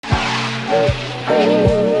Okay.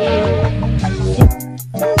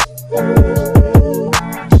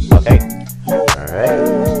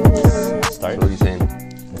 Alright. Start. What are you saying?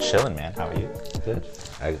 I'm chilling, man. How are you? Good.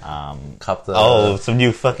 I copped the. Some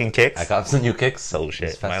new fucking kicks. I got some new kicks. Oh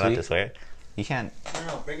shit. this Am I past allowed week. to swear? You can't.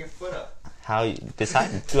 No, bring your foot up. How you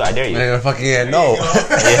decide? Dude, I dare you. I'm gonna fucking no.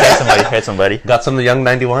 You hurt somebody. Got some of the Young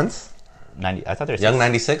 91s. 90. I thought there was Young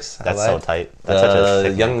 96. That's I so lied. tight. That's such a The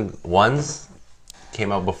sick Young Ones came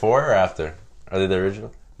out before or after? Are they the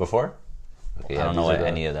original? Before? Okay, I don't know these are what the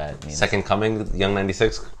any of that means. Second Coming, Young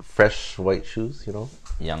 96, fresh white shoes, you know?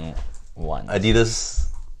 Young one. Adidas,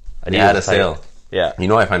 they Adidas had a is tight. sale. Yeah. You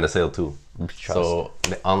know I find a sale too. Trust. So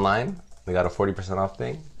online, they got a 40% off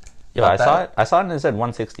thing. Yo, Got I that saw it. I saw it and it said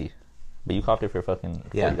 160, but you copped it for fucking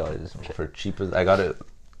 $40 Yeah. or some shit. For cheapest. I got it,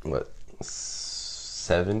 what,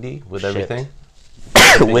 70 with Shipped. everything?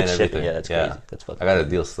 With and shipping, everything. yeah, that's crazy. That's fucking. I got a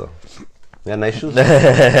deal still. Yeah, nice shoes. Nice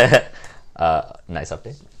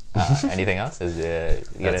update. Anything else?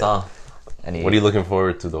 That's all. Any, What are you looking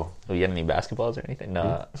forward to though? Do you get any basketballs or anything?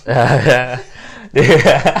 No.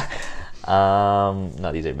 No,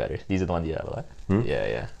 these are better. These are the ones you have, right? Yeah,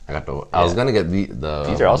 yeah. I got the. I was gonna get the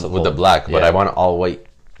These are also with the cool. black, but Yeah. I want it all white.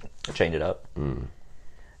 Change it up.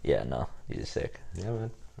 Yeah, no, these are sick. Yeah,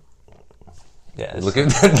 man. Yeah, Look at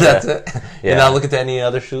that's it. Yeah. You're not looking at any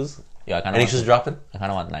other shoes. Yeah, I kind Any of shoes dropping? I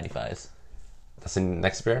kind of want 95s. That's the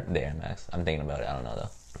next pair. The Air Max. I'm thinking about it. I don't know though.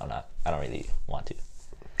 I don't really want to.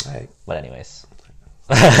 Alright. But anyways.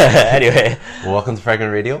 Anyway. Welcome to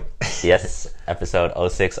Fragrant Radio. Yes, episode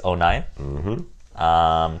 0609.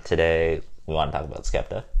 Today we want to talk about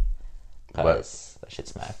Skepta. Because that shit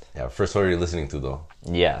smacked. Yeah. First, what are you listening to though?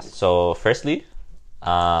 Yeah, so firstly,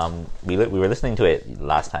 we were listening to it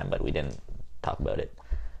last time, but we didn't talk about it.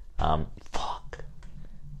 Fuck.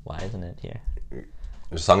 Why isn't it here?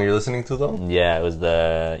 The song you're listening to though? Yeah, it was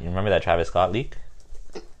you remember that Travis Scott leak?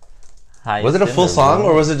 Was it a full song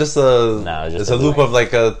or was it just a? No, it was just it's a a loop of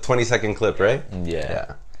like a 20-second clip, right? Yeah.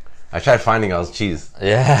 Yeah. I tried finding. I was cheese.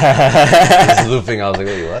 Yeah. Just looping. I was like,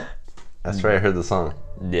 wait, what? That's right. I heard the song.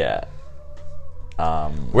 Yeah.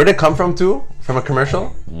 Where'd it come from too? From a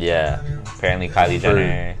commercial? Yeah. Apparently Kylie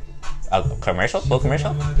Jenner. A commercial? Full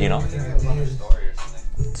commercial? You know?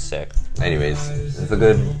 Sick. Anyways, it's a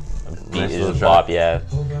good Beat nice is little a track. bop, yeah.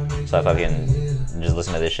 So I fucking just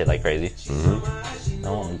listen to this shit like crazy.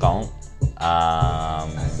 No, I'm gone. I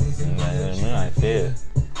feel.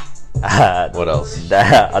 What else?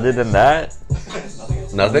 Other than that,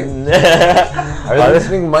 Nothing? Are you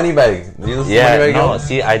listening to Moneybag? Do you listen to yeah, Moneybag? no. Yo?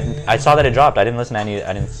 See, I saw that it dropped. I didn't listen to any.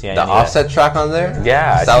 I didn't see any. The of that. Offset track on there?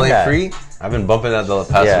 Yeah, I seen Styling that. Free? I've been bumping that the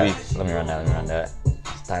past Yeah. week. Let me run that.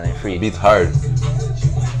 Styling free. Beats hard.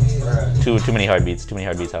 Too many hard beats. Too many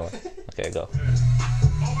hard beats. I want. Okay, go.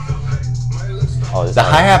 Oh, this The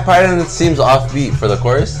one. hi-hat pattern seems offbeat for the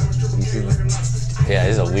chorus. You see the- Yeah,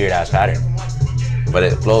 this is a weird ass pattern. But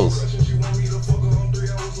it flows.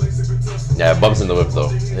 Yeah, it bumps in the whip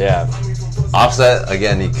though. Yeah. Offset,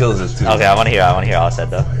 again, he kills it too. Okay, I want to hear Offset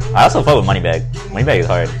though. I also fuck with Moneybag. Moneybag is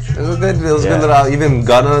hard. It was good. It was Yeah. good. Little, even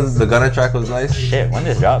the Gunna track was nice. Shit, when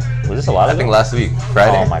did this drop? Was this a while I ago? think last week,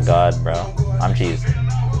 Friday. Oh my god, bro. I'm cheesed.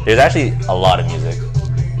 There's actually a lot of music.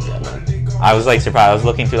 Yeah, man. I was like surprised. I was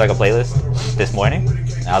looking through like a playlist this morning,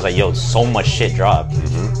 and I was like, "Yo, so much shit dropped."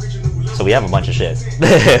 So we have a bunch of shit.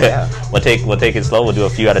 Yeah. We'll take it slow. We'll do a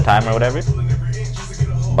few at a time or whatever.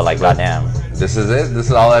 But like, goddamn. This is it. This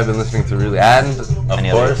is all I've been listening to really, and of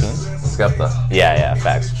Any other course, tunes? Skepta. Yeah,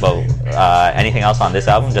 facts. But anything else on this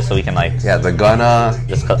album, just so we can like, Yeah, the Gunna.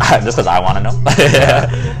 just cause I want to know.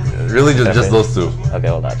 Really, just those two. Okay,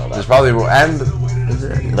 hold on. There's probably more. And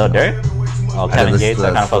Lil Durk. Oh, Kevin this- Gates.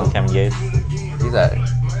 I kind of fuck with Kevin Gates. he's at.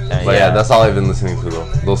 But yeah, that's all I've been listening to though.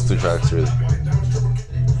 Those two tracks really.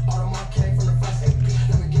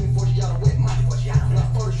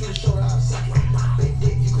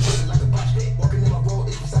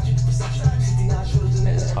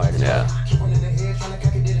 This is hard as Yeah.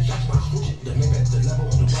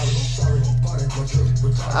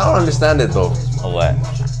 I don't understand it though. well.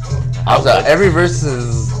 What? Every verse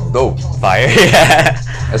is dope, Fire. Yeah.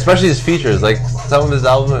 especially his features. Like some of his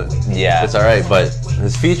album, Yeah. it's alright, but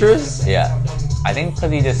his features Yeah. I think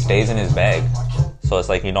because he just stays in his bag, so it's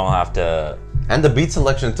like you don't have to. and the beat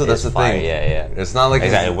selection too. That's It's the fire, thing. Yeah. It's not like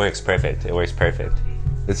Exactly. It works perfect.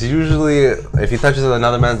 it's usually if he touches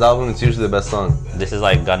another man's album, it's usually the best song. This is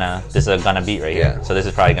like this is a Gunna beat right here. Yeah. So this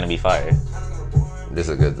is probably gonna be fire. This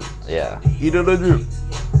is good. Yeah. Eat it on you.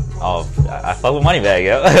 Oh, I fuck with Moneybag,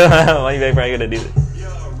 yo. Moneybag probably gonna do it.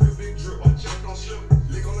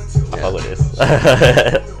 I fuck with this.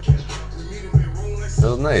 That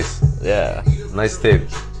was nice. Yeah. Nice tape.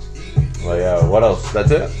 Well, yeah. What else?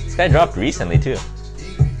 That's it. This guy dropped recently too.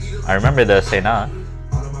 I remember the Say Nah.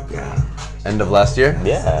 End of last year.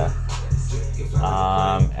 Yeah.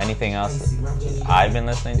 Anything else I've been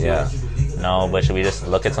listening to? Yeah. No, but should we just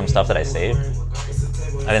look at some stuff that I saved?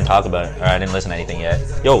 I didn't talk about it, or I didn't listen to anything yet.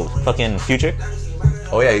 Yo, fucking Future.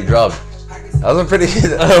 Oh yeah, he dropped. That was a pretty.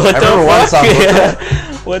 What I the remember one fuck? song.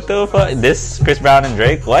 Yeah. What the fuck? This Chris Brown and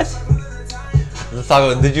Drake? What? Let's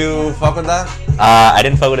talk about. Did you fuck with that? I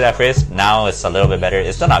didn't fuck with it at first. Now it's a little bit better.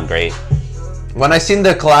 It's still not great. When I seen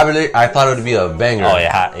the collaborator, I thought it would be a banger. Oh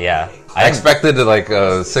yeah, yeah. I expected it like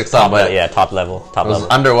a 6 top song, but yeah, top level, top it was level.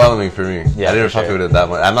 underwhelming for me. Yeah, I didn't for fuck sure. with it that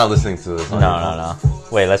much. I'm not listening to this. No, no, no.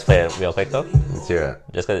 Wait, let's play it real quick though. Let's hear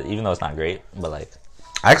it. Just cause, even though it's not great, but like,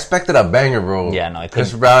 I expected a banger, bro. Yeah, no, it Chris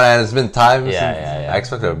couldn't- Brown, and it's been time. Yeah, since yeah, yeah. I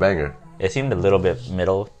expected a banger. it seemed a little bit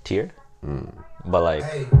middle tier, but like,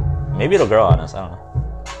 maybe it'll grow on us. I don't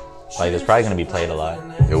know. Like, it's probably gonna be played a lot.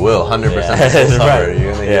 It will, 100%. Yeah. This It's summer. right.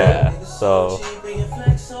 You're gonna hear Yeah. So,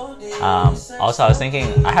 also I was thinking,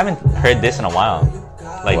 I haven't heard this in a while.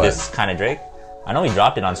 Like What? this kind of Drake. I know we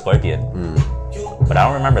dropped it on Scorpion, but I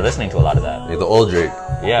don't remember listening to a lot of that. Like the old Drake.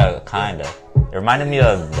 Yeah, kinda. It reminded me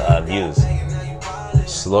of Views.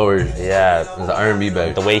 Slower. Yeah, It's an R&B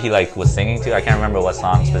bag. the way he like was singing to. I can't remember what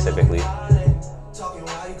song specifically,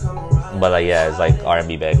 but like yeah, it's like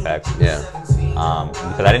R&B bag facts. Yeah.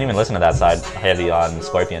 Because I didn't even listen to that side heavy on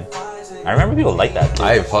Scorpion. I remember people like that too.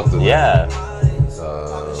 I fucked with it. Yeah,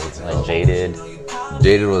 What's it like called? Jaded.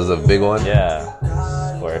 Jaded was a big one. Yeah,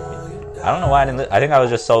 Scorpion. I don't know why I didn't. I think I was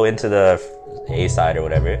just so into the A side or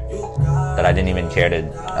whatever that I didn't even care to.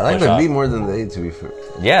 I like push the off. beat more than the A, to be fair.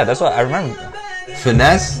 Yeah, that's what I remember.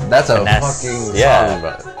 Finesse? That's a Finesse. fucking Yeah. song,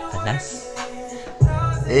 bro. Finesse.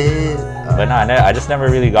 Eh, But no, I just never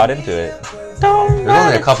really got into it. There's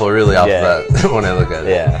only a couple really off Yeah. that when I look at it.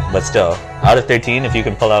 Yeah, but still, out of 13, if you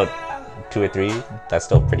can pull out 2 or 3, that's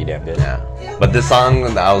still pretty damn good. Yeah. But this song,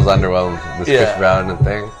 I was underwhelmed. This Yeah. Chris Brown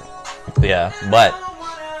thing. Yeah, but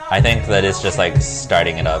I think that it's just like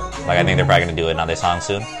starting it up. Like I think they're probably gonna do another song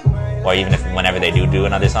soon, or even if whenever they do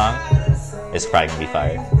another song, it's probably gonna be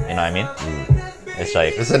fire. You know what I mean? It's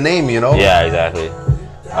like It's a name, you know? yeah, exactly.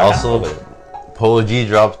 Also, Polo G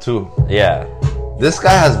dropped too. Yeah, This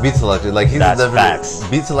guy has beat selection. Like, he's That's a different facts.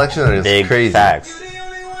 beat selection is big crazy. facts.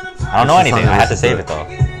 I don't know What's the anything. song I I have to listen save to? it though.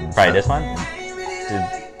 Probably this one. The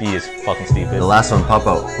beat is fucking stupid. The last one, Pop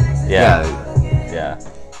Out. Yeah. Yeah.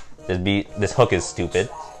 This hook is stupid.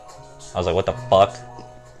 I was like, what the fuck?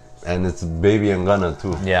 And it's Baby and Gunna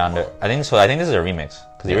too. Yeah, I think so. I think this is a remix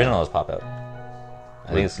because the original was Pop Out.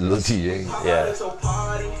 I think With it's Lil TJ. yeah.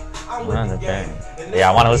 Yeah,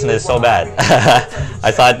 I want to listen to this so bad.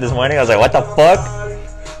 I saw it this morning. I was like, what the fuck?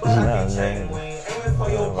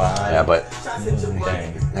 Yeah, but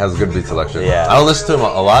it has good beat selection. Yeah. I don't listen to him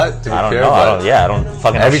a lot, to be I don't fair, know. but I don't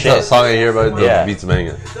fucking know every shit. song I hear about it, the Yeah. beat's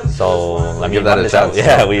banging. So let me Give that run a this chance. album.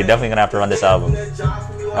 Yeah, we're definitely gonna have to run this album.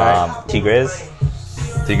 Alright. T Grizz.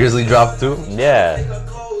 T Grizzly dropped too. Yeah.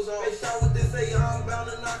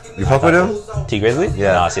 You fuck with him? T Grizzly?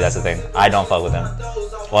 Yeah. No, see that's the thing. I don't fuck with him.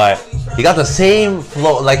 What? He got the same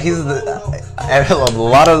flow. Like, he's a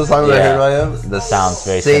lot of the songs I Yeah. heard by him, the Sounds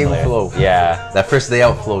very same similar. flow. Yeah. That first day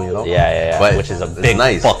out flow, you know? Yeah. But Which is a it's big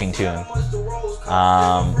nice. fucking tune. No,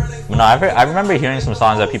 I remember hearing some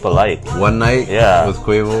songs that people like. One Night Yeah. with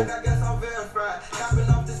Quavo.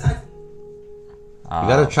 You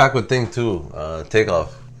got a track with Thing too,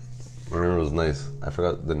 Takeoff. I remember it was nice. I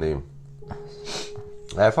forgot the name.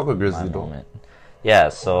 I fuck with Grizzly though. Moment. Yeah,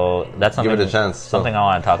 so that's something. Give it a chance, Something I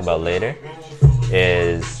want to talk about later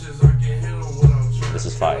is this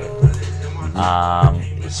is fire.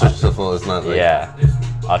 Switch to flow. It's not like Yeah,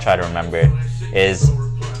 I'll try to remember. Is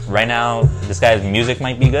right now this guy's music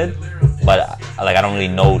might be good, but like I don't really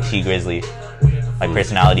know T Grizzly, like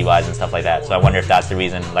personality wise and stuff like that. So I wonder if that's the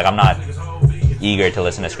reason. Like I'm not eager to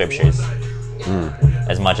listen to scriptures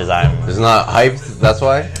as much as I'm. It's not hyped. That's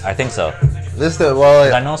why. I think so. This the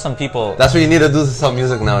well. I know some people. That's what you need to do to sell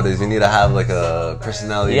music nowadays. You need to have like a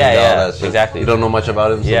personality. Yeah, and all yeah, that shit. exactly. You don't know much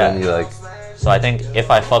about him, so Yeah. then you like. So I think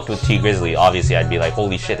if I fucked with T Grizzly, obviously I'd be like,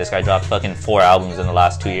 holy shit, this guy dropped fucking 4 albums in the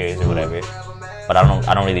last 2 years or whatever. But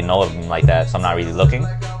I don't really know of him like that, so I'm not really looking.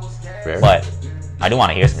 Fair. But I do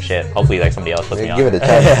want to hear some shit. Hopefully, like somebody else puts me on. give it a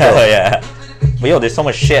chance. Hell yeah. But yo, there's so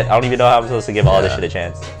much shit. I don't even know how I'm supposed to give all this Yeah. shit a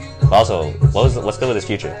chance. But also, what's good with his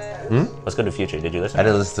Future? What's good with Future? Did you listen? I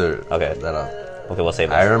didn't listen to it. Okay. That Okay, we'll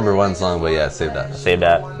save I that. remember one song, but yeah, save that. Save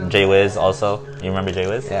that. Jay Wiz also. You remember Jay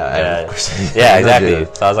Wiz? Yeah, of course. Yeah, I know exactly. Jay Wiz.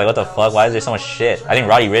 So I was like, what the fuck? Why is there so much shit? I think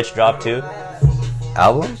Roddy Ricch dropped too.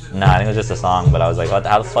 Album? Nah, I think it was just a song, but I was like, what,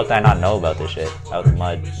 how the fuck did I not know about this shit? Out the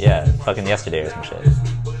mud. Yeah, fucking yesterday or some shit.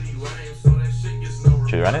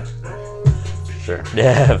 Should we run it? Sure.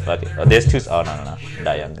 Yeah, fuck it. Oh, there's two. Oh, no.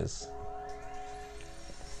 That Young is.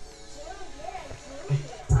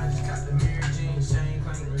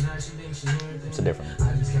 It's a different.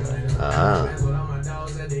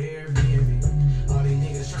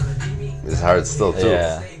 It's hard still too.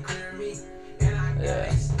 Yeah.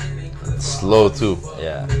 Yeah. Slow too.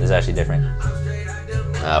 Yeah. It's actually different.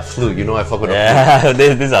 Flute. You know I fuck with a Yeah.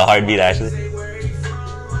 this is a hard beat actually.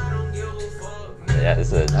 Yeah,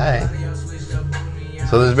 this is. Alright.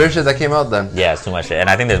 So there's better shit that came out then. Yeah, it's too much shit,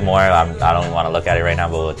 and I think there's more. I don't even want to look at it right now,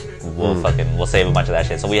 but we'll save a bunch of that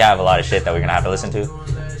shit. So we have a lot of shit that we're gonna have to listen to.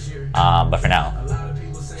 But for now,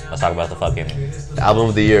 let's talk about the fucking Album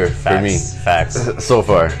of the year for me. Facts. So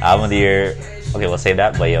far. Album of the year. Okay, we'll save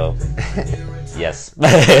that. But yo, yes.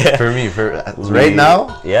 For me, right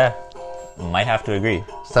now. Yeah, might have to agree.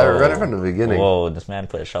 Start right from the beginning. Whoa, this man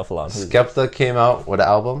put a shuffle on. Skepta came out with an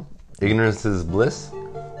album, Ignorance is Bliss.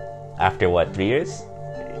 After what, 3 years?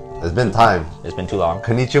 It's been time. It's been too long.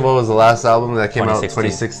 Konnichiwa was the last album that came out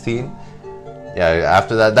 2016. Yeah,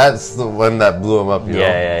 after that, that's the one that blew him up, you know?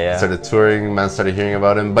 Yeah. Started touring, man started hearing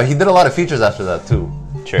about him. But he did a lot of features after that, too.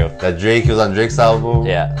 True. That Drake, he was on Drake's album.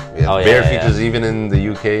 Yeah. Bare features even in the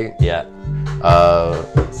UK. Yeah.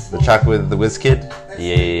 The track with the WizKid.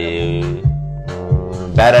 Yeah.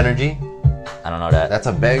 Bad Energy. I don't know that. That's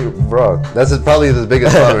a bang, bro. That's probably his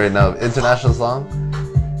biggest song right now. International song.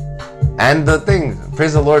 And the thing,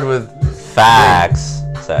 Praise the Lord with Facts.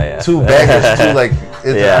 So yeah. 2 bangers, 2 like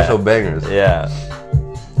international bangers. Yeah.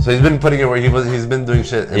 So he's been putting it where he's been doing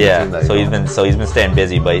shit in between that. So he's been staying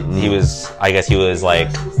busy, but he was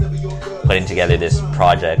like putting together this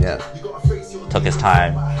project. Yeah. Took his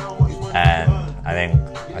time, and I think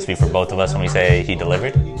I speak for both of us when we say he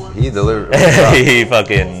delivered. He delivered. He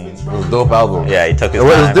fucking. It was a dope album. Yeah, he took his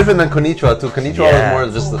time. It was different than Konnichiwa too. Konnichiwa was more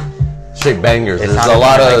just straight bangers. There's a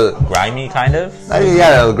lot of like grimy kind of.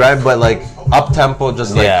 Grime, but like up tempo,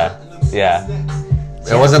 just like yeah.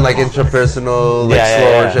 It wasn't like interpersonal, like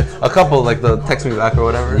slow and shit. A couple like the Text Me Back or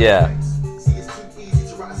whatever. Yeah.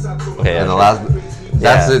 Okay. And the last,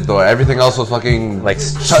 that's it though. Everything else was fucking like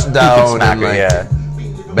shut down smacker, and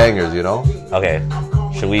like bangers, you know. Okay.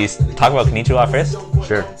 Should we talk about Konnichiwa first?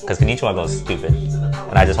 Sure. Because Konnichiwa goes stupid,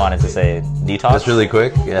 and I just wanted to say Detox. Just really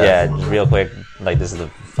quick. Yeah, just real quick. Like this is the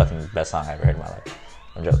fucking best song I ever heard in my life.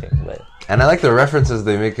 I'm joking, but. And I like the references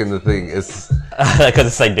they make in the thing. It's because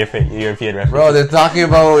it's like different European references. Bro, they're talking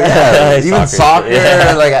about even soccer,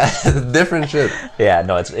 like different shit. Yeah,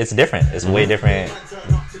 no, it's different. It's way different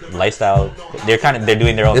lifestyle. They're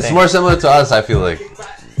doing their own thing. It's more similar to us, I feel like.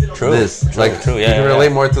 True. True. Yeah, you can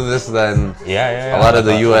relate more to this than a lot of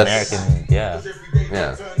the US. American, yeah.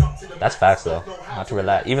 That's facts though. Not to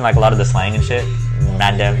relate. Even like a lot of the slang and shit.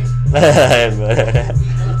 Man them.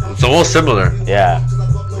 It's almost similar. Yeah.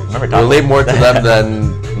 Relate more to them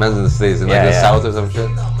than men's in the States in like the South or some shit.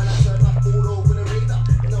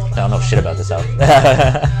 I don't know shit about the South.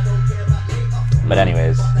 But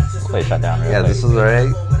anyways, let's play Shut Down. Yeah, this was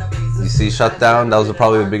alright. You see Shut Down, that was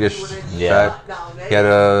probably the biggest track. He had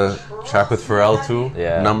a track with Pharrell too.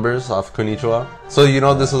 Yeah. Numbers off Konnichiwa. So you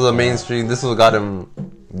know this was a mainstream. This was got him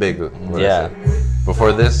big.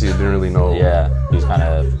 Before this, you didn't really know. Yeah, he was kind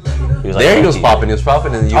of. He was popping. He was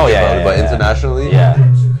popping in the UK, but internationally,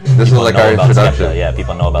 this was like our introduction. Skepta. Yeah,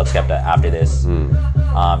 people know about Skepta after this.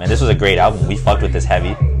 And this was a great album. We fucked with this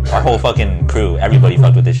heavy. Our whole fucking crew, everybody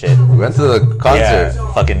fucked with this shit. We went to the concert.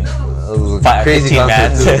 Yeah, fucking crazy 15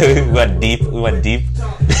 concert. We went deep.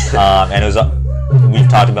 And it was. We've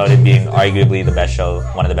talked about it being arguably the best show,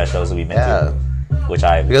 one of the best shows that we've been to.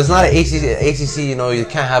 Because it's not an ACC, you know, you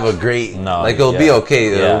can't have a great. No, like it'll be okay,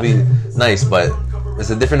 it'll be nice, but it's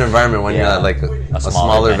a different environment when you're at like a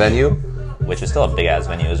smaller venue. Which is still a big ass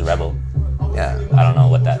venue. It was Rebel. Yeah. I don't know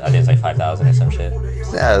what that. I think it's like 5,000 or some shit.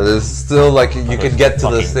 Yeah, there's still like you could get to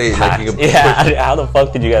the stage. Like you could how the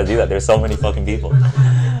fuck did you guys do that? There's so many fucking people.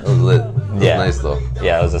 It was lit. It was nice though.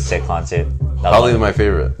 Yeah, it was a sick concert. Probably my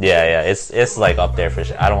favorite. Yeah. It's like up there for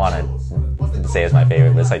sure. I don't want to say it's my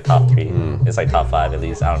favorite, but it's like top 3. It's like top 5 at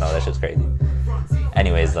least. I don't know. That shit's crazy.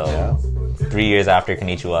 Anyways, though, 3 years after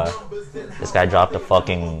Konnichiwa, this guy dropped a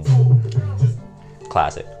fucking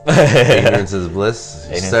classic. Ignorance is Bliss.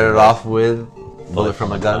 He started off with Bullet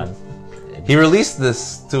from a Gun. He released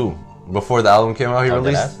this too before the album came out. He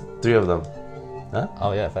released 3 of them. Huh?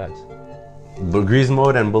 Oh yeah, facts. Grease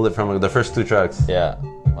Mode and Bullet from the first 2 tracks. Yeah.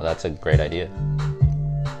 Well, that's a great idea.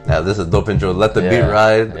 Yeah, this is a dope intro. Let the beat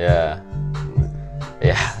ride. Yeah.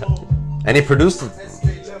 And he produced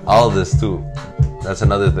all of this too. That's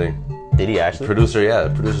another thing. Did he actually? Producer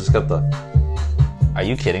Skepta. Are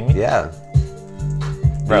you kidding me? Yeah.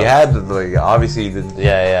 bro. He had like obviously he did.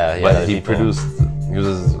 Yeah. But he produced. He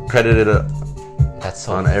was credited That's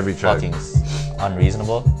so on every track. fucking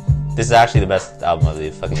unreasonable. This is actually the best album of the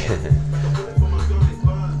fucking year.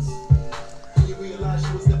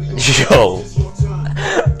 Yo,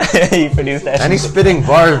 he produced that. And he's spitting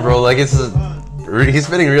bars, bro. Like he's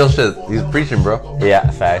spitting real shit. He's preaching, bro. Yeah,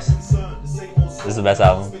 facts. This is the best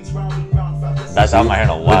album. Best album I heard in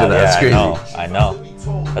a Look while. at that, that's Yeah, I know.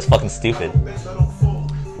 That's fucking stupid.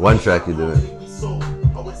 One track you did it.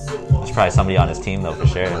 There's probably somebody on his team though for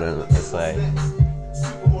sure. It's like,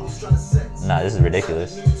 nah, this is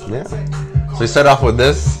ridiculous. Yeah. So we start off with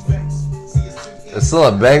this. It's still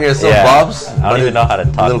a banger, it's still Yeah. bops. I don't even know how to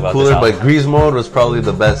talk a little about cooler, this album. but Grease Mode was probably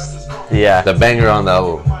the best. Yeah. The banger on the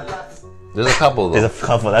album. There's a couple though. There's a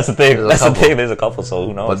couple. That's the thing. There's a That's the couple. thing. There's a couple. So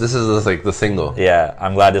who knows? But this is just like the single. Yeah,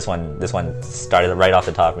 I'm glad this one started right off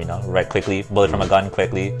the top. You know, right quickly. Bullet from a Gun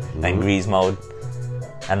quickly, then Grease Mode,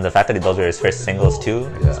 and the fact that those were his first singles too.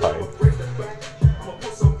 Yeah. It's hard.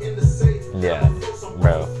 Yeah,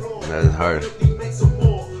 bro. That is hard.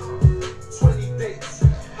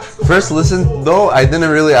 First listen though, I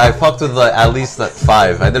fucked with at least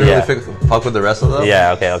 5. I didn't Yeah. really fuck with the rest of them.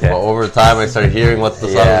 Yeah. Okay. But over time, I started hearing what the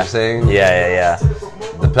songs Yeah. were saying. Yeah.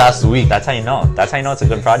 The past week. That's how you know. That's how you know it's a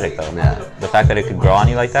good project, though. Yeah. The fact that it could grow on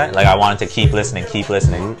you like that. Like I wanted to keep listening,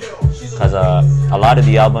 because a lot of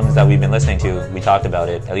the albums that we've been listening to, we talked about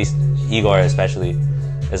it. At least Igor, especially,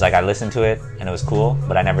 is like I listened to it and it was cool,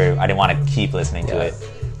 but I didn't want to keep listening to it.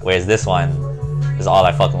 Whereas this one is all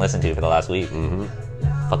I fucking listened to for the last week.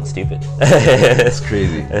 Fucking stupid. It's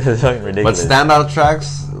crazy. It's fucking But ridiculous. standout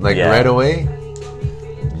tracks, like Yeah. right away.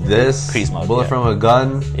 This, Grease Mode, Bullet yeah. from a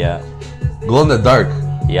Gun, Yeah. Glow in the Dark.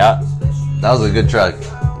 Yeah. That was a good track.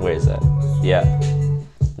 Where is that? Yeah.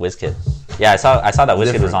 WizKid. Yeah, I saw that WizKid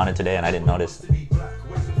was Different. on it today and I didn't notice.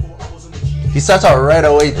 He starts out right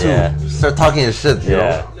away too. Yeah. Start talking his shit, you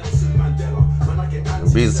Yeah. know.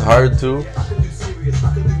 Beats hard too.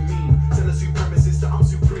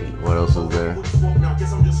 What else was there?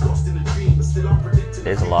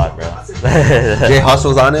 There's a lot, bro. Jay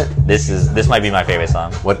Hustle's on it. This might be my favorite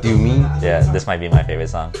song. What do you mean? Yeah, this might be my favorite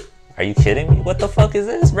song. Are you kidding me? What the fuck is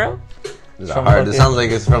this, bro? It's From hard. It fucking- sounds like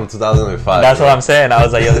it's from 2005. That's what I'm saying. I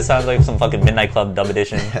was like, yo, this sounds like some fucking Midnight Club dub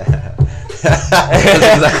edition. That's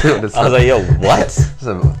exactly what it I was like, yo, what?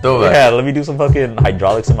 Some throwback. Yeah, let me do some fucking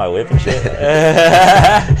hydraulics in my whip and shit.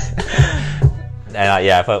 And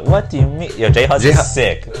yeah, I thought, what do you mean? Yo, J Hus J is Hus-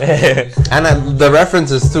 sick. And the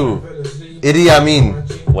references too. Idi Amin.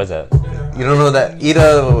 What's that? You don't know that?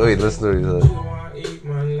 Wait, listen to what he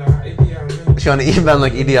said. She wanna eat man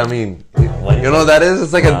like Idi Amin. What is You know what that is?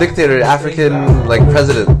 It's like a dictator, African like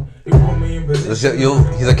president. He's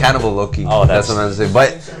a cannibal, Loki. Oh, that's what I'm saying. But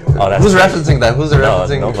that's who's sick. referencing that? Who's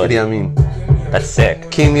referencing nobody. Idi Amin? That's sick.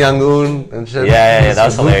 Kim Jong Un and shit. Yeah, that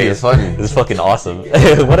was It's goofy, hilarious. It's funny. This is fucking awesome.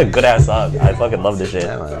 What a good ass song. I fucking love this shit.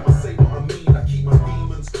 Yeah, man.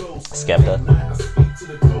 Skepta.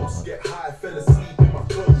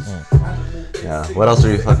 Yeah. What else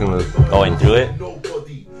are you fucking with? Going through it.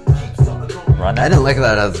 Run I that. didn't like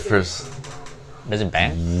that at first. Does it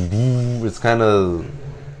bang? It's kind of.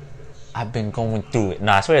 I've been going through it.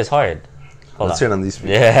 Nah, I swear it's hard. Hold Let's on. hear it on these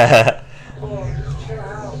speakers. Yeah.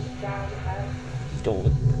 Yo,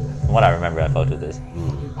 from what I remember, I fucked with this.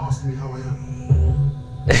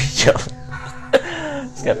 Yo.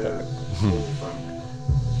 Skepta.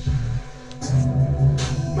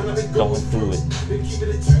 Going through it.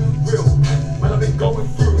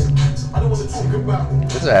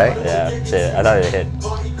 It's alright. Yeah, shit. I thought it hit.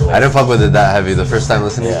 I didn't fuck with it that heavy the first time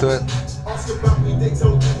listening Yeah. to it.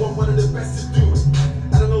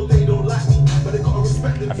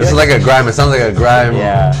 This is like a grime. It sounds like a grime.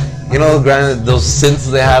 Yeah. You know, grime. Those synths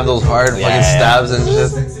they have, those hard Yeah, fucking yeah. stabs and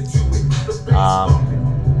shit.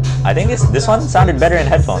 I think this one sounded better in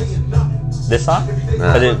headphones. This song,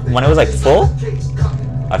 because when it was like full,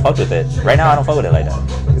 I fucked with it. Right now, I don't fuck with it like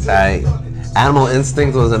that. It's alright. Animal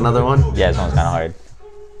Instinct was another one. Yeah, this one's kind of hard.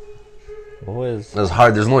 What was? It was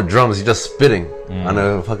hard. There's no drums. He's just spitting Mm. on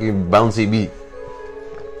a fucking bouncy beat.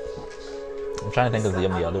 I'm trying to think of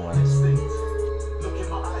the other ones.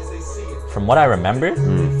 From what I remember,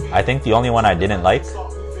 I think the only one I didn't like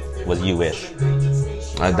was You Wish.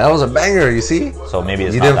 That was a banger. You see? So maybe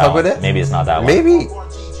it's You not didn't that fuck one. with it? Maybe it's not that one. Maybe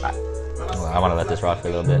I want to let this rock for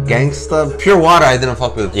a little bit. Gangsta, Pure Water. I didn't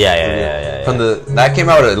fuck with. Yeah. From that came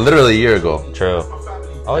out literally a year ago. True.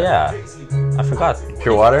 Oh yeah, I forgot.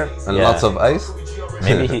 Pure Water and Yeah. lots of ice.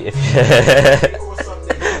 Maybe he.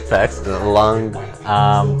 Facts. The long.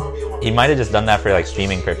 He might have just done that for like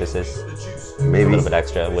streaming purposes. Maybe a little bit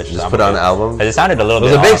extra, which just put on an album. It sounded a little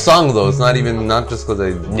bit. It was a big off. song though. It's not just because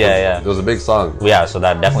It was a big song. Yeah, so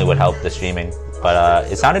that definitely would help the streaming.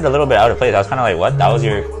 But it sounded a little bit out of place. I was kind of like, what? That was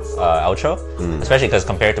your outro? Especially because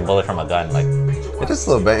compared to Bullet from a Gun, like... It just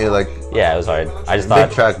a little bit like... Yeah, it was hard. I just thought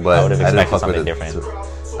big track, but I would have I didn't expected fuck something with it. different.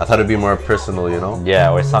 I thought it'd be more personal, you know?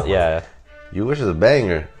 Yeah, or something, yeah. You Wish is a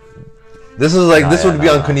banger. This is like, this would be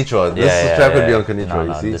on Konnichiwa. This track would be on Konnichiwa,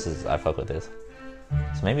 you see? This is, I fuck with this.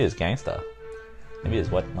 So maybe it's gangsta. Maybe it's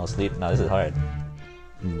what? No Sleep? No, this is hard.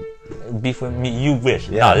 Beef with me, You Wish.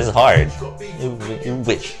 Yeah. No, this is hard. You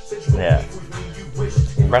Wish. Yeah.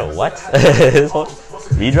 Bro, what?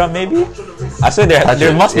 Redrum maybe? I swear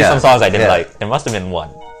there must be some songs I didn't like. There must have been one.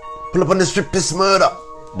 Pull up on the strip, it's murder.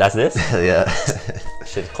 That's this? Yeah.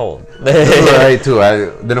 Shit's cold. Alright too.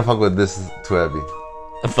 I didn't fuck with this too heavy.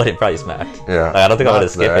 But it probably smacked. Yeah. Like, I don't think I'm gonna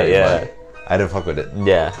skip it. Yeah. I didn't fuck with it.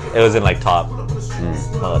 Yeah. It was in like top.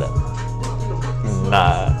 Hold up.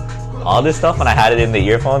 Nah. All this stuff when I had it in the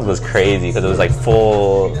earphones was crazy because it was like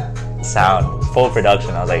full sound, full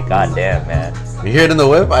production. I was like, God damn, man. You hear it in the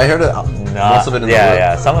whip? I heard it. Most of it in the whip.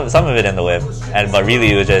 Yeah. Some of it in the whip, but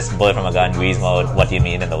really it was just Bullet from a Gun, Grease Mode. What do you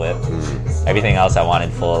mean in the whip? Everything else I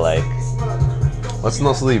wanted full like. What's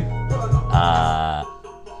No Sleep?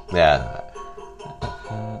 Yeah.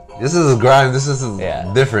 This is a grind. This is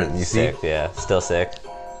different. You see? Sick, yeah, still sick.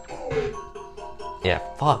 Yeah,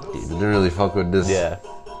 fuck, dude. Didn't really fuck with this. Yeah.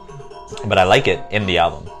 But I like it in the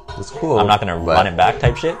album. It's cool. I'm not gonna run it back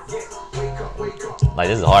type shit. Like,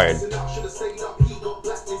 this is hard.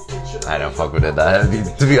 I don't fuck with it that heavy,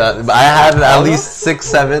 to be honest. I had at least 6,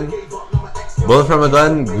 7. Bullet from a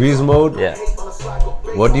Gun, Grease Mode. Yeah.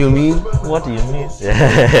 What do you mean? What do you mean?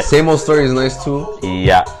 Same Old Story is nice too.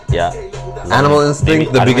 Yeah. Animal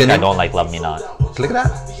Instinct, the beginning. I don't like Love Me Not. Click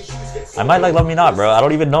that. I might like Love Me Not, bro. I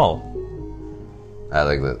don't even know. I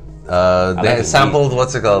like that. They sampled,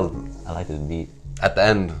 what's it called? I like this beat. At the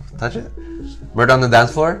end. Touch it? Murder on the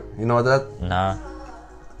Dance Floor? You know what that? Nah.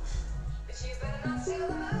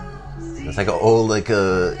 It's like an old, like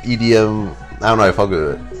EDM. I don't know, I fuck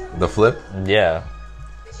with it. The flip? Yeah.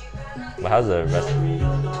 But how's the rest of it?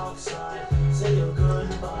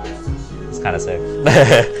 It's kind of sick.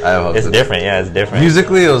 It's different, yeah, it's different.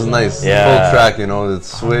 Musically, it was nice. Yeah. Full track, you know, it's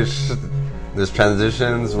switched. There's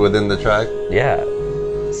transitions within the track. Yeah.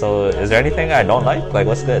 So, is there anything I don't like? Like,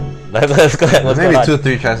 what's good? Let's go ahead. Maybe 2 or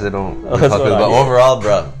 3 tracks I don't fuck with, but here? overall,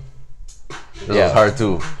 bro, this was hard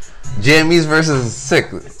too. JME's verse is sick.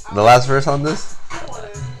 The last verse on this?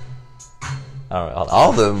 Alright, hold on. All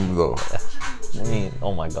of them, though. I mean,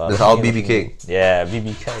 oh my god. It's all BBK. Yeah,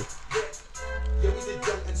 BBK.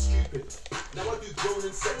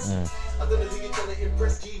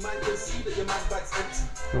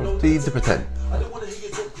 Don't need to pretend.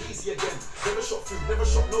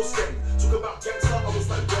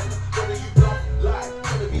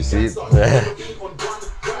 You see?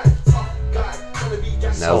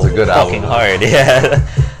 That was a good album. Fucking hard, yeah.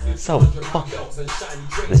 So fucking.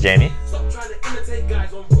 This Jamie?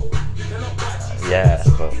 Yeah,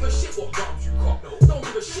 bro.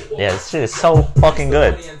 Yeah, this shit is so fucking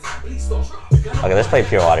good. Okay, let's play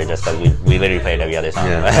Pure Water just because we literally played every other song.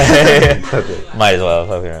 Yeah. Might as well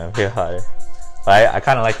fucking around. Pure Water. But I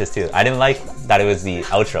kind of like this too. I didn't like that it was the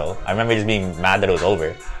outro. I remember just being mad that it was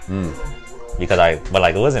over. Because but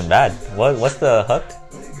like it wasn't bad. What's the hook?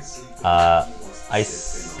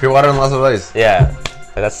 Ice. Pure Water and Lots of Ice. Yeah.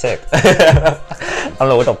 That's sick. I don't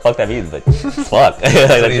know what the fuck that means, but fuck.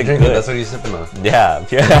 That's what you drinking. That's what you sipping on. Yeah.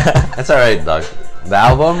 That's alright, dog. The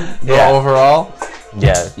album, overall.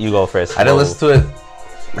 Yeah, you go first. I didn't listen to it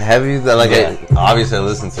heavy. Obviously I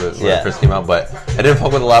listened to it when it first came out, but I didn't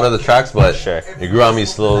fuck with a lot of the tracks. But it grew on me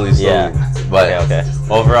slowly. Yeah. But okay.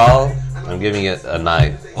 Overall, I'm giving it a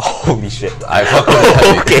 9. Holy shit! I fuck with it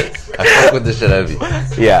heavy. I fuck with this shit heavy.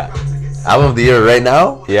 Yeah. Album of the year right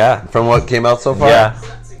now. Yeah. From what came out so far. Yeah.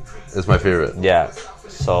 It's my favorite. Yeah.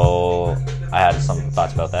 So I had some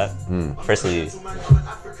thoughts about that. Firstly,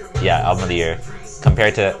 album of the year.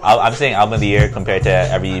 Compared to, I'm saying album of the year compared to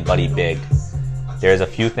Everybody Big. There's a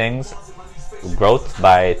few things. Growth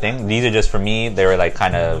by thing. These are just for me. They were like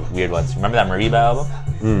kind of weird ones. Remember that Mariba album?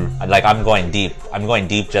 Like I'm going deep. I'm going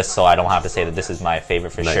deep just so I don't have to say that this is my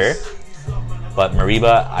favorite for sure. But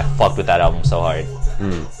Mariba, I fucked with that album so hard.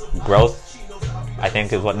 Growth, I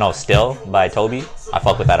think is Still by Toby. I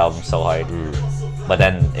fucked with that album so hard. But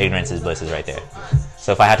then Ignorance is Bliss is right there.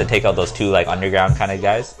 So if I had to take out those two like underground kind of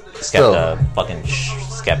guys, Skepta, fucking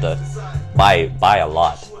Skepta, by a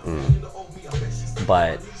lot.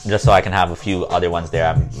 But just so I can have a few other ones there,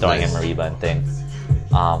 I'm throwing in Mariba and thing.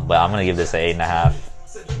 But I'm gonna give this an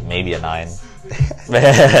 8.5, maybe a 9.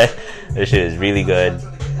 This shit is really good.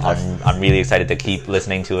 I'm really excited to keep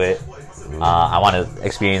listening to it. I want to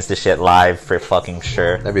experience this shit live for fucking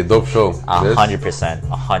sure. That'd be a dope show. 100%.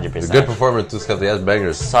 100%. Good performer too, Scott. He has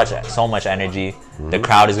bangers. So much energy. The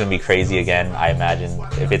crowd is gonna be crazy again. I imagine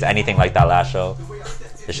if it's anything like that last show,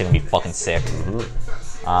 this shit gonna be fucking sick.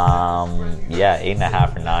 Yeah,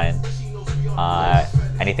 8.5 or 9.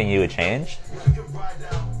 Anything you would change?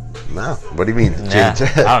 No. What do you mean? Yeah.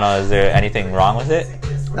 Change? I don't know. Is there anything wrong with it?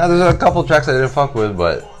 Nah, there's a couple tracks I didn't fuck with,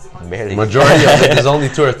 but Barely. majority of it, there's only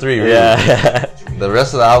 2 or 3. Really. Yeah. The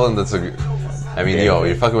rest of the album, I mean, yo,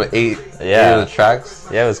 you're fucking with 8 of the tracks.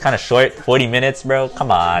 Yeah, it was kind of short. 40 minutes, bro.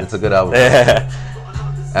 Come on. It's a good album.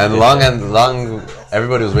 And long,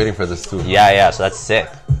 everybody was waiting for this too. Yeah, so that's sick.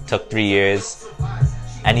 Took 3 years.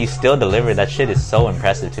 And he still delivered. That shit is so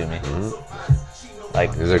impressive to me.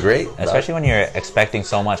 Like, is it great? Especially when you're expecting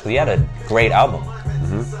so much. Because he had a great album.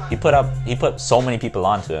 He put so many people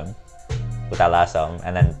onto him with that last album.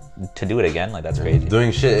 And then to do it again, like, that's crazy.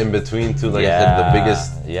 Doing shit in between too. Like I said, the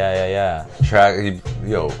biggest track.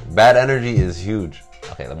 Yo, Bad Energy is huge.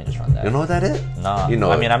 Okay, let me just run that. You know what that is? No. You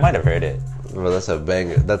know I mean, I might have heard it. Well, that's a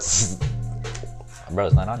banger. That's... Bro,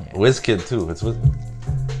 it's not on yet. WizKid too. It's with...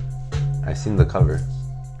 I seen the cover.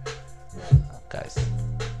 Guys.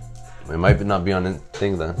 It might not be on the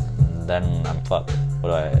thing then. Then I'm fucked.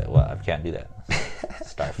 I can't do that.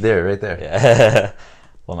 Starve. There, right there. Yeah.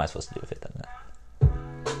 What am I supposed to do with it then?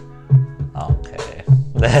 Okay.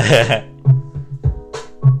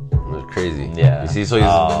 It's crazy. Yeah. You see, so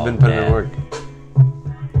he's been putting in work.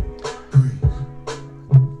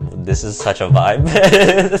 This is such a vibe.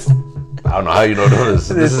 I don't know how you don't know this.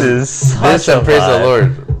 This is such this a and Praise vibe. the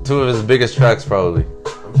Lord. 2 of his biggest tracks probably.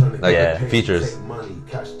 Like features.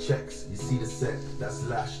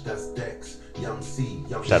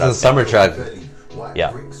 Shout This is a summer track.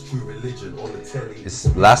 Yeah.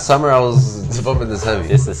 Last summer I was bumping this heavy.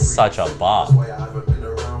 This is such a bop.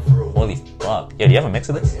 Holy fuck. Yeah, do you have a mix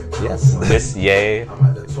of this? Yes. This, yay.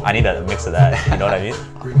 I need a mix of that. You know what I mean?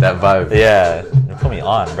 That vibe. Yeah. Put me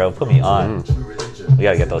on, bro. Put me on. We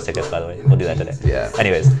gotta get those tickets, by the way. We'll do that today. Yeah.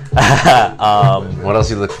 Anyways. What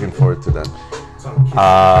else are you looking forward to then?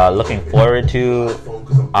 Looking forward to...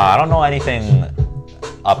 I don't know anything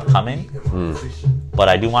upcoming. But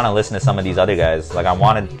I do want to listen to some of these other guys. Like, I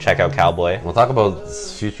want to check out Cowboy. We'll talk about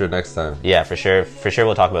Future next time. Yeah, for sure. For sure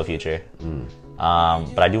we'll talk about Future.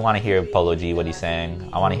 But I do want to hear Polo G, what he's saying.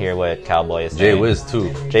 I want to hear what Cowboy is saying. Jay Wiz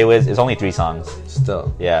too. Jay Wiz is only 3 songs.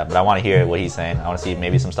 Still. Yeah, but I want to hear what he's saying. I want to see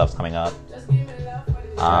maybe some stuff's coming up.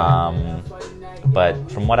 But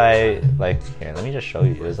from what I like, here, let me just show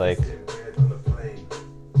you. It was like,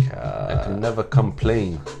 I can never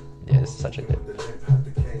complain. Yeah, it's such a good.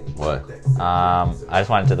 What? I just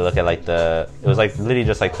wanted to look at like it was like literally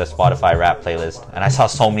just like the Spotify rap playlist, and I saw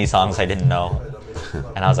so many songs I didn't know,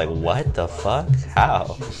 and I was like, what the fuck?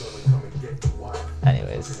 How?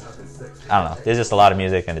 Anyways, I don't know. There's just a lot of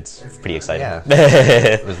music, and it's pretty exciting. Yeah,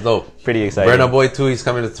 it's dope. Pretty exciting. Burna Boy 2, he's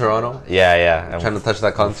coming to Toronto. Yeah. I'm trying to touch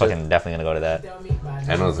that concert. Fucking definitely gonna go to that.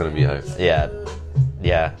 I know it's gonna be hype. Yeah.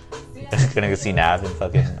 Gonna go see Nav in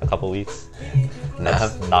fucking a couple weeks.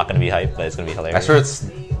 Nav not gonna be hype, but it's gonna be hilarious. I sure it's.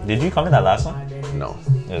 Did you come to that last one? No.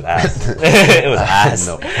 It was ass. It was ass.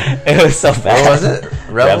 No. It was so bad. Where was it?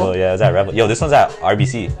 Rebel? Yeah, it was at Rebel. Yo, this one's at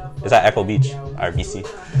RBC. It's at Echo Beach. RBC.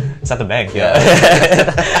 It's at the bank. Yeah.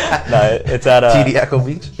 No, it's at TD Echo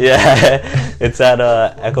Beach. Yeah, it's at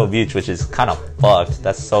Echo Beach, which is kind of fucked.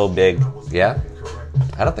 That's so big. Yeah.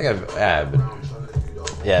 I don't think I've.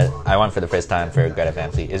 Yeah, I went for the first time for Greta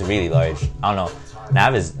Van Fleet. It's really large. I don't know.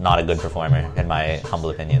 Nav is not a good performer, in my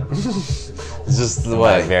humble opinion. It's just the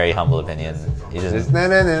My way. very humble opinion. He just Just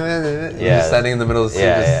just standing in the middle of the scene.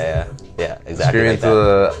 Yeah, exactly. Screaming like to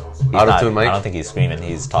the auto-tune mic. I don't think he's screaming.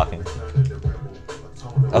 He's talking.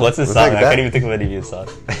 What's his Was song? that I that? can't even think of any of his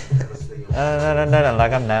songs.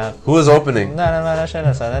 Like I'm Nav. Who is opening?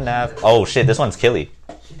 Nav. Oh shit, this one's Killy.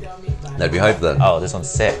 That'd be hype then. Oh, this one's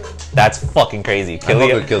sick. That's fucking crazy. fuck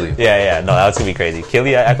with Killy. Yeah. No, that's gonna be crazy.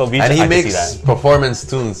 Killy at Echo Beach. And he I can see makes that. performance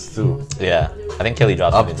tunes too. Yeah, I think Killy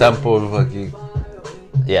drops Up something. tempo, fucking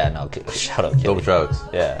Yeah, no. Shout out Killy. dope tracks.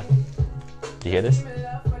 Yeah. Did you hear this?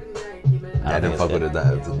 I didn't fuck with it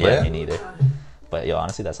that. Yeah, me neither. But yo,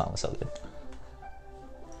 honestly, that song was so good.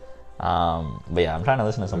 But yeah, I'm trying to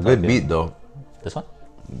listen to some Good fucking- beat though. This one?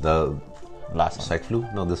 The Last one. Psych Flu?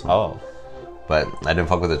 No, this one. Oh, But I didn't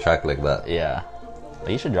fuck with the track like that. yeah.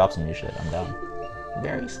 But you should drop some new shit. I'm down.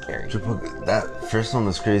 Very scary. That first one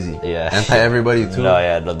was crazy. Yeah. Anti everybody too.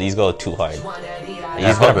 No, these go too hard. He's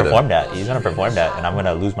fuck gonna with it. perform that. He's gonna perform that, and I'm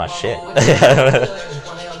gonna lose my shit.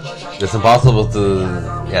 It's impossible to.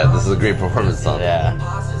 Yeah, this is a great performance song. Yeah.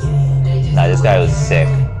 Nah, this guy was sick.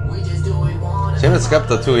 Same with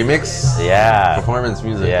Skepta too. He makes Yeah. performance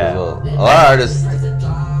music Yeah. as well. A lot of artists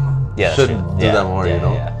Yeah, should true. do that more, you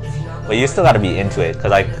know? Yeah. But you still gotta be into it, cause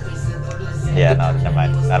like, yeah, no, never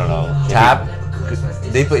mind. I don't know. Tap.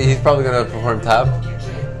 He's probably gonna perform Tap.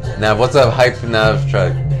 Nav, what's a hype Nav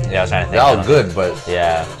track? Yeah, I was trying to think. They're I all don't good, but know.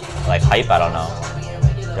 Yeah, like hype. I don't know.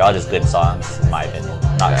 They're all just good songs, in my opinion.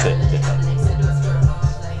 Not Yeah. good.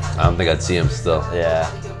 I don't think I'd see him still. Yeah.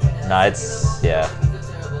 No, it's yeah.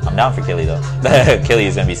 I'm down for Killy though. Killy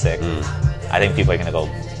is gonna be sick. I think people are gonna go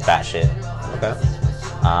batshit. Okay.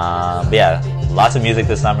 But yeah, lots of music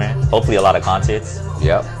this summer. Hopefully a lot of concerts.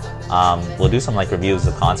 Yep. We'll do some like reviews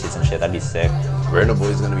of concerts and shit. That'd be sick. Burna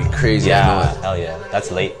Boy's gonna be crazy. I know Yeah, it. hell yeah.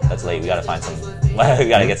 That's late. That's late. We gotta find some. We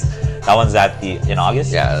gotta get. That one's in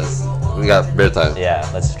August. Yeah, we got better time. Yeah.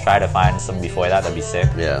 Let's try to find some before that. That'd be sick.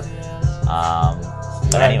 Yeah.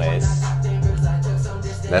 But anyways,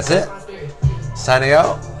 That's it. Signing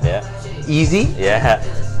out. yeah, Easy. yeah.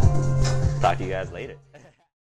 Talk to you guys later.